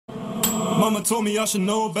Mama told me I should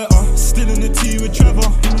know better. Still in the tea with Trevor.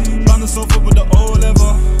 Found myself up with the old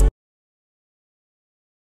lever.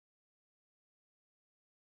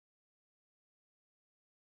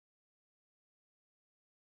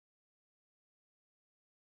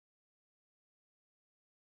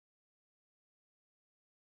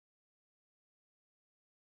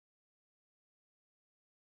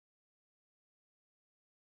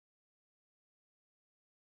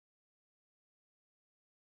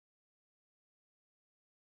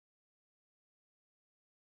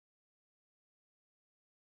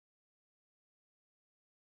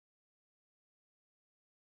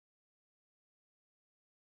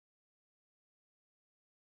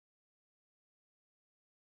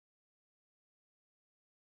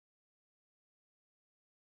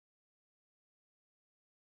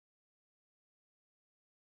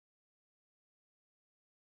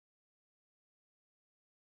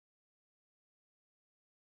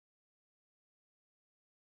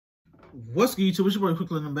 What's good, YouTube? It's your boy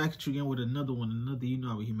Crooklyn. I'm back at you again with another one. You know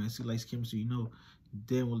how we here, man. See, likes chemistry, you know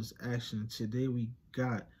damn well it's action. Today we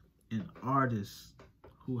got an artist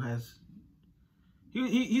who has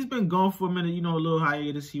he's been gone for a minute, you know, a little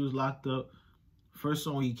hiatus. He was locked up. First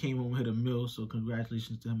song he came home hit a mill, so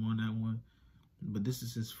congratulations to him on that one. But this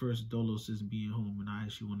is his first dolo since being home, and I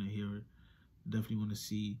actually want to hear it. Definitely want to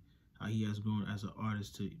see how he has grown as an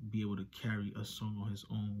artist to be able to carry a song on his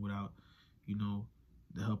own without, you know,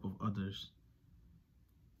 the help of others.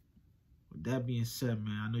 With that being said,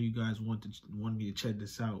 man, I know you guys want me to check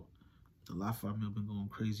this out. The Lafayette Mill been going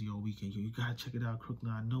crazy all weekend. Yo, you gotta check it out,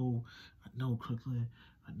 Crooklyn. I know, Crooklyn.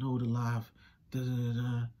 I know the live.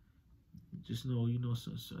 Just know, you know,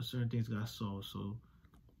 certain things got solved. So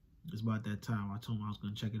it's about that time. I told him I was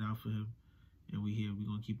gonna check it out for him, and we here. We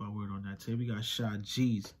gonna keep our word on that. Today we got Shot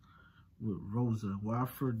G's with Rosa. Without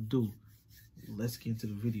further ado, let's get into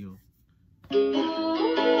the video. It's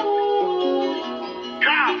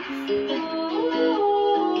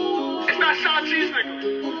not Shot G's, nigga.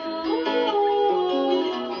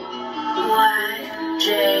 YJ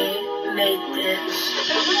made this.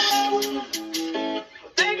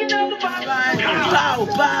 Bow,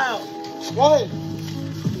 bow. What?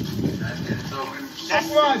 That's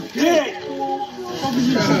my dick.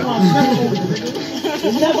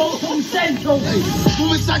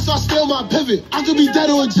 Moving sacks, so I stay on my pivot. I could be dead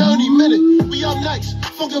or in jail any minute. We up next.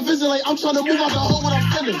 Fucking visit like I'm trying to move out the hole when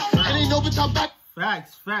I'm finished. And ain't no bitch, I'm back.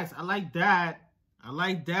 Facts. I like that.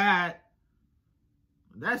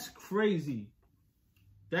 That's crazy.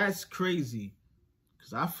 Because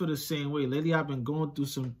I feel the same way. Lately, I've been going through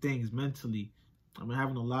some things mentally. I've been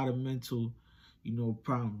having a lot of mental, you know,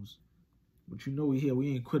 problems. But you know we here.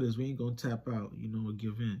 We ain't quitters. We ain't gonna tap out, you know, or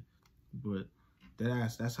give in. But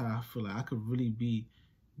that's how I feel like I could really be,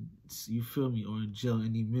 you feel me, or in jail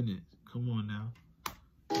any minute. Come on now.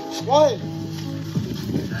 What?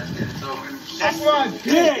 That's my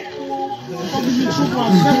dick.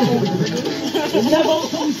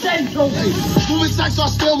 Moving sacks, so I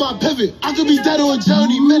stay on my pivot. I could be dead or in jail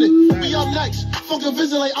any minute. We up next. Fucking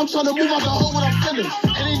visit like I'm trying to move out the hole when I'm finished.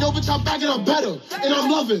 And ain't no bitch, I'm back and I'm better. And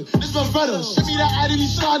I'm loving this my brother. Ship me that Addy,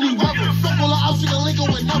 shiny rubber. Fuck all the options, can link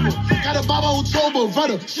with number. Got a baba who told me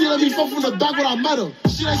brother. She let me fuck from the back when I met her.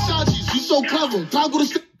 She like Sanji's, you so clever. Time go to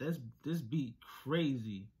stick. This beat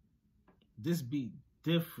crazy. This beat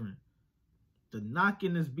different. The knock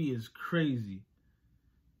in this beat is crazy.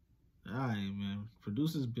 Alright, man.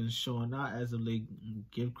 Producers been showing out as of late.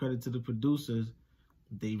 Give credit to the producers.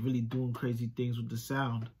 They really doing crazy things with the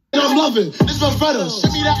sound. And I'm loving this my brother.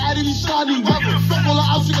 Ship me that Addy, shiny rubber. Fuck all the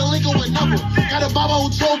options, can link with number. Got a baba who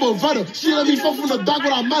told me brother. She let me fuck from the back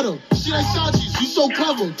when I met her. She like Sanji's, you so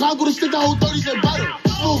clever. Time go to stick that whole 30s and better.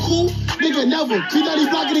 So cool, nigga never. Keep that he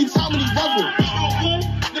block anytime when he rebel.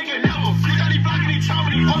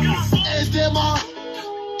 And damn,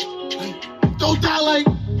 don't die like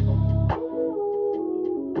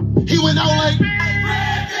he went out like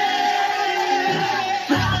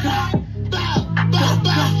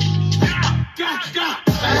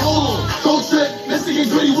hey, hold on, don't trip. Let's get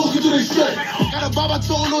gritty, walking through this shit. Got a baba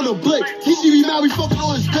tone on the blick. He should be mad, we fucking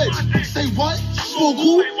on his bitch. Say what? Smoke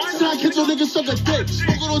who? Said I catch your nigga suck a dick.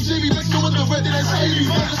 Smoking on JB, mixing with the red, then that's how you be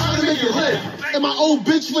fucking trying to make it lit. And my old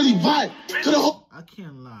bitch really vibe. I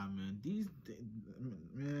can't lie, man.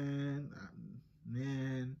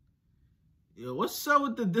 Man. Yo, what's up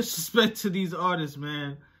with the disrespect to these artists,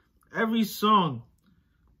 man? Every song,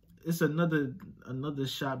 it's another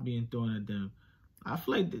shot being thrown at them. I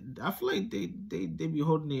feel like they be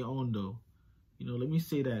holding their own though. You know, let me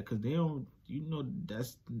say that, because they don't, you know,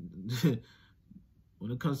 that's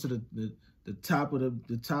when it comes to the top of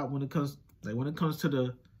the top, when it comes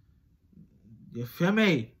to You feel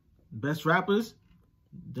me? Best rappers,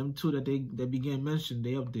 them two that begin mentioned,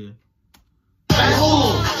 they up there. Hey,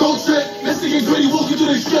 hold on, don't trip. Let's get gritty walking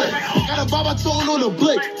through the strip. Got a baba tone on the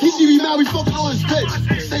blick. He see me mad, we fucking on his bitch.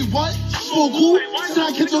 Say what? Smoke cool?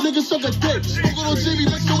 Side kids your niggas suck a dick. Smoking on Jimmy,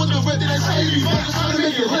 mixing with the red, then I say you fucking trying to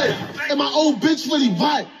make it lit. And my old bitch really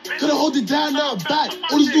bite. Could've hold it down, now I'm back.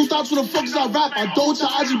 All these new thoughts when the fuck is I rap. I don't your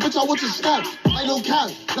IG, bitch, I want your snap. I no cap,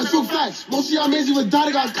 that's true facts. Most of y'all amazing with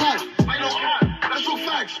Dottie got caught. I no cap, that's true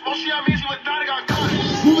facts. Most of y'all amazing with Dottie got caught.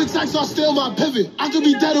 Moving tax, so I stay on my pivot. I could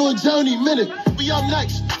be dead or in jail any minute. We up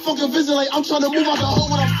next. Fucking visit like I'm trying to move out the hole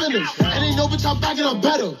when I'm finished. And ain't no bitch, I'm back and I'm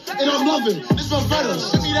better. And I'm loving. This my better.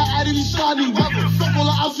 Shit me that Addy, we saw I need weather. Fuck all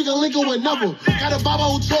the ops, we can link her with never. Got a baba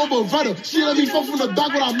who told but redder. She let me fuck from the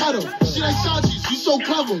back when I met her. She like Saji's, you so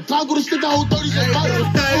clever. Cloud go to stick that whole 30s and better. So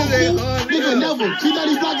cool, nigga never. Keep that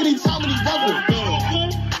he block anytime when he rebel. So cool,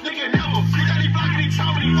 nigga never. Keep that he block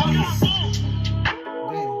anytime when he rebel.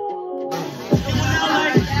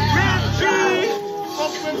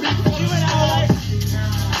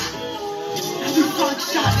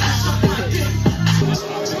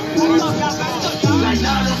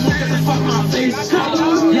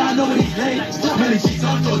 Yeah, I know what he's late. Many cheats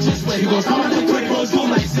on throw just wait. He gon' come out the quick rolls, go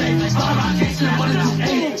like say. Star Rock ain't spent 1 to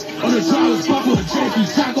 8. On the trial, it's fuck with a trick. He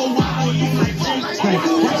shot go wild, you like Jake.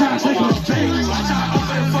 Watch out, take his Jake. Watch out, up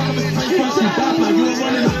and fuck up his face. Plus, he got like you ain't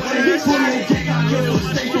running away. 28 kick, I give him a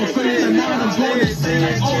steak for friends. And now I'm going to say,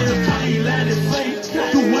 like, oh, the car, he landed late.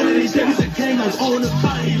 Do one of these niggas a king, like, oh, the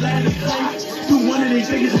car, he landed late. Do one of these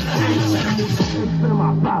niggas a king. Spinning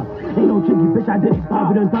my block. Ain't no tricky bitch, I did it.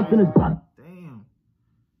 Bobby done dumped in his butt.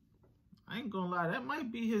 I ain't gonna lie, that might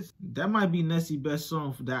be Nessie's best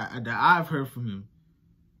song that I've heard from him.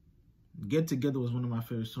 Get Together was one of my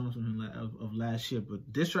favorite songs from him of last year, but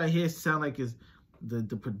this right here sound like it's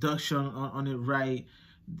the production on it right.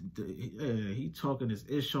 He talking his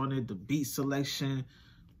ish on it, the beat selection.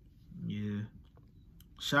 Yeah.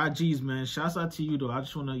 Shy G's, man. Shouts out to you though. I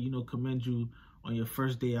just wanna, commend you on your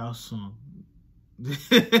first day out song.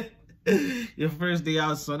 Your first day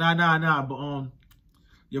out song. Nah, but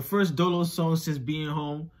your first Dolo song since being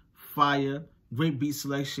home, fire, great beat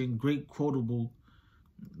selection, great quotable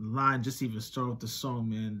line. Just even start with the song,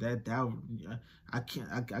 man. I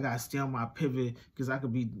gotta stay on my pivot because I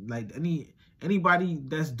could be like anybody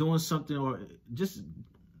that's doing something or just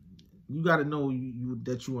you gotta know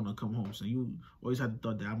that you wanna come home. So you always have the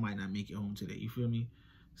thought that I might not make it home today. You feel me?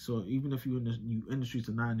 So even if you in the streets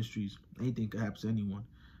or not in the streets, anything could happen to anyone.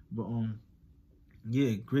 But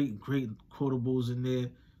yeah, great quotables in there.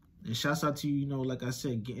 And shouts out to you, like I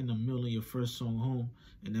said, getting a mill in your first song home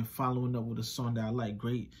and then following up with a song that I like.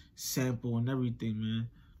 Great sample and everything, man.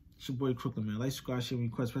 It's your boy Crooklyn, man. Like, subscribe, share,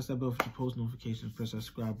 request. Press that bell for your post notifications. Press that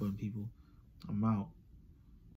subscribe button, people. I'm out.